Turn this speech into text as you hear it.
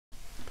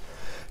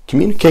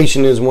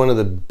Communication is one of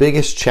the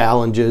biggest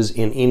challenges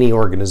in any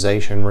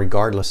organization,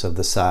 regardless of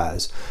the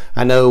size.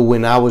 I know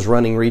when I was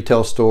running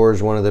retail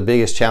stores, one of the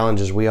biggest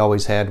challenges we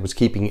always had was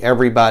keeping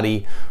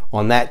everybody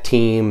on that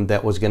team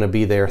that was going to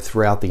be there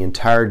throughout the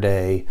entire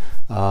day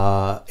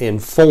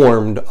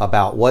informed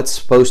about what's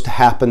supposed to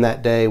happen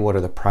that day, what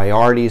are the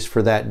priorities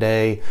for that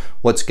day,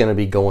 what's going to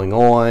be going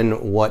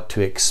on, what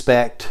to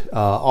expect,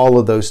 all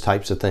of those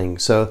types of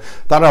things. So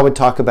I thought I would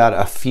talk about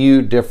a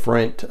few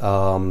different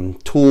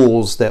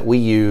tools that we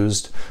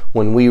used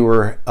when we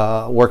were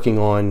working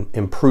on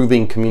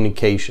improving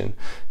communication.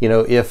 You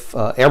know, if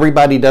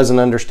everybody doesn't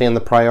understand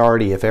the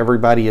priority, if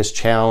everybody is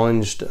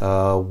challenged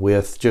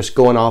with just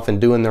going off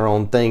and doing their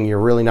own thing, you're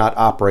really not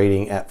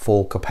operating at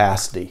full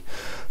capacity.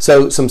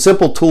 So some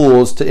simple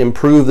tools to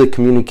improve the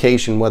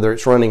communication, whether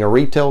it's running a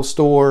retail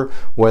store,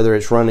 whether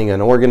it's running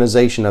an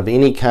organization of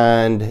any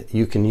kind,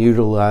 you can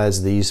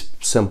utilize these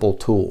simple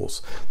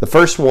tools. The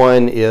first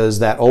one is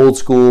that old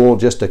school,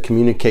 just a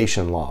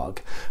communication log.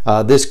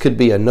 This could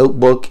be a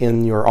notebook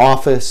in your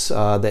office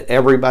that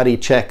everybody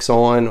checks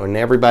on and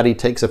everybody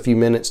takes a few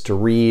minutes to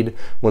read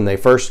when they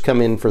first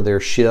come in for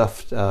their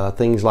shift.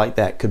 Things like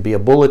that. Could be a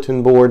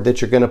bulletin board that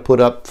you're going to put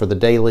up for the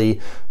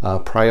daily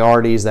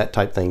priorities, that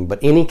type thing. But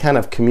any kind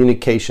of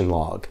communication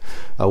log.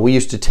 We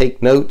used to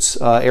take notes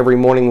every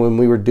morning when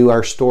we would do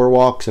our store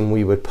walks, and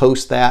we would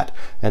post that,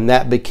 and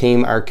that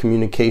became our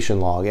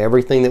communication log.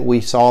 Everything that we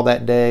saw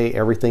that day,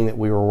 everything that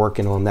we were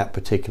working on that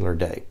particular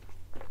day.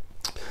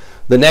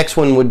 The next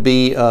one would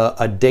be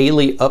a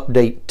daily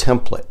update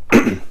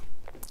template.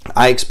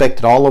 I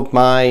expected all of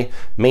my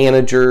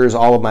managers,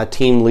 all of my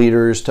team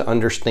leaders to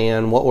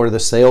understand what were the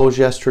sales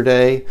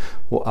yesterday,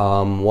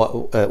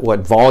 what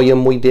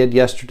volume we did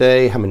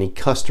yesterday, how many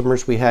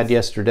customers we had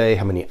yesterday,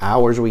 how many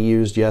hours we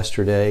used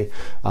yesterday,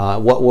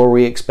 what were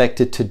we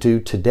expected to do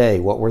today,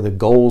 what were the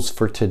goals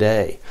for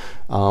today.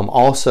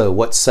 Also,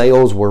 what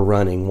sales were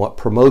running, what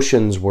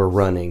promotions were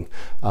running,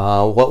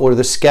 what were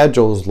the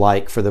schedules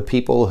like for the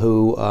people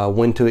who,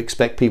 when to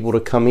expect people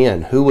to come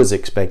in, who was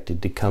expected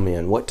to come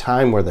in, what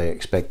time were they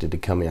expected to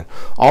come in.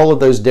 All of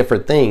those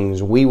different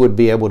things we would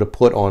be able to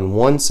put on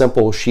one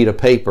simple sheet of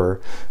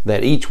paper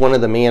that each one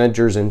of the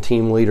managers and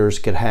team leaders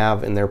could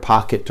have in their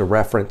pocket to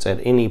reference at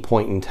any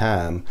point in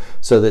time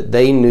so that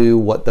they knew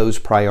what those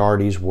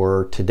priorities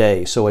were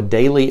today. So a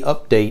daily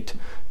update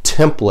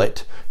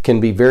template can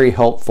be very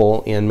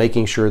helpful in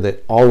making sure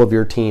that all of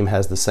your team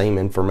has the same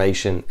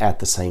information at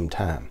the same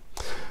time.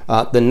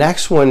 The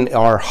next one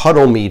are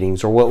huddle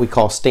meetings, or what we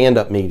call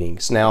stand-up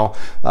meetings. Now,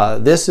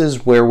 this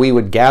is where we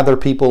would gather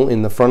people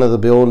in the front of the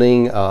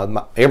building.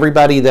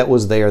 Everybody that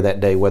was there that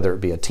day, whether it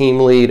be a team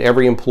lead,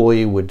 every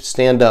employee would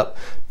stand up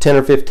 10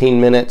 or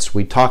 15 minutes.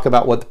 We talk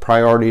about what the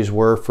priorities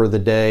were for the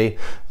day.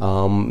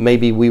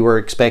 Maybe we were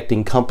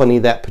expecting company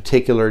that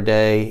particular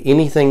day,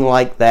 anything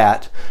like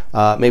that.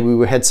 Maybe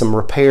we had some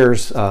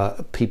repairs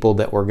people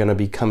that were going to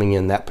be coming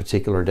in that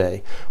particular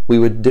day. We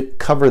would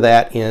cover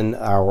that in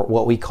our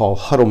what we call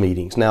huddle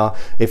meetings. Now,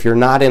 if you're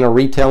not in a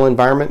retail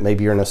environment,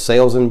 maybe you're in a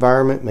sales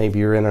environment, maybe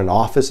you're in an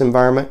office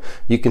environment,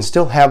 you can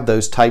still have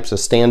those types of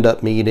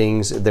stand-up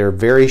meetings. They're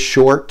very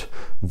short,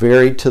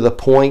 very to the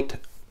point.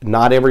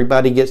 Not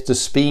everybody gets to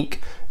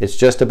speak. It's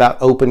just about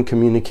open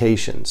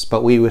communications.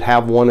 But we would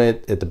have one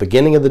at the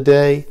beginning of the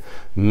day,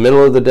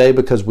 middle of the day,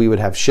 because we would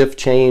have shift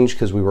change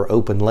because we were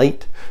open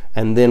late.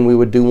 And then we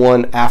would do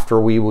one after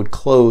we would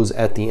close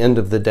at the end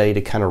of the day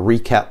to kind of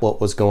recap what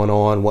was going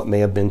on, what may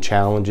have been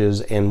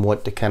challenges, and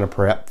what to kind of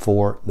prep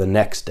for the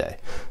next day.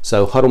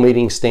 So huddle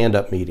meetings,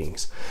 stand-up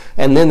meetings.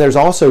 And then there's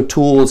also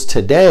tools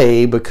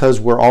today, because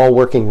we're all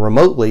working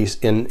remotely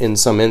in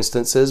some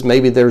instances.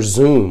 Maybe there's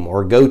Zoom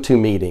or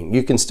GoToMeeting.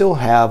 You can still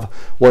have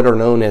what are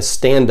known as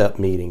stand-up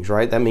meetings,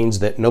 right? That means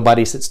that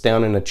nobody sits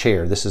down in a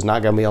chair. This is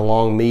not going to be a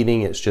long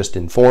meeting. It's just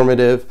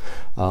informative,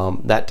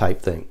 that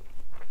type thing.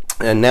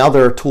 And now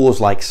there are tools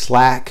like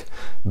Slack,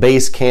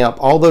 Basecamp,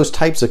 all those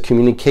types of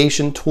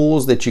communication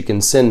tools that you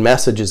can send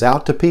messages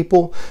out to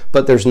people.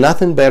 But there's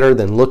nothing better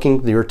than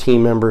looking your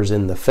team members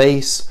in the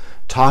face,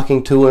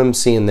 talking to them,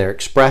 seeing their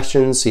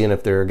expressions, seeing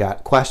if they've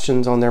got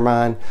questions on their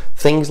mind.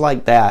 Things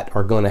like that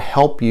are going to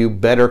help you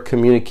better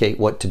communicate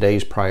what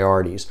today's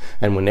priorities.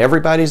 And when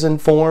everybody's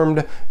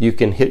informed, you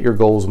can hit your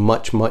goals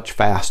much, much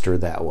faster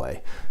that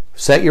way.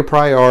 Set your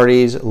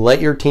priorities,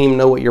 let your team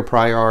know what your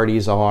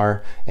priorities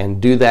are,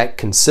 and do that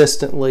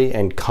consistently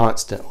and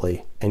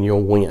constantly, and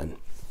you'll win.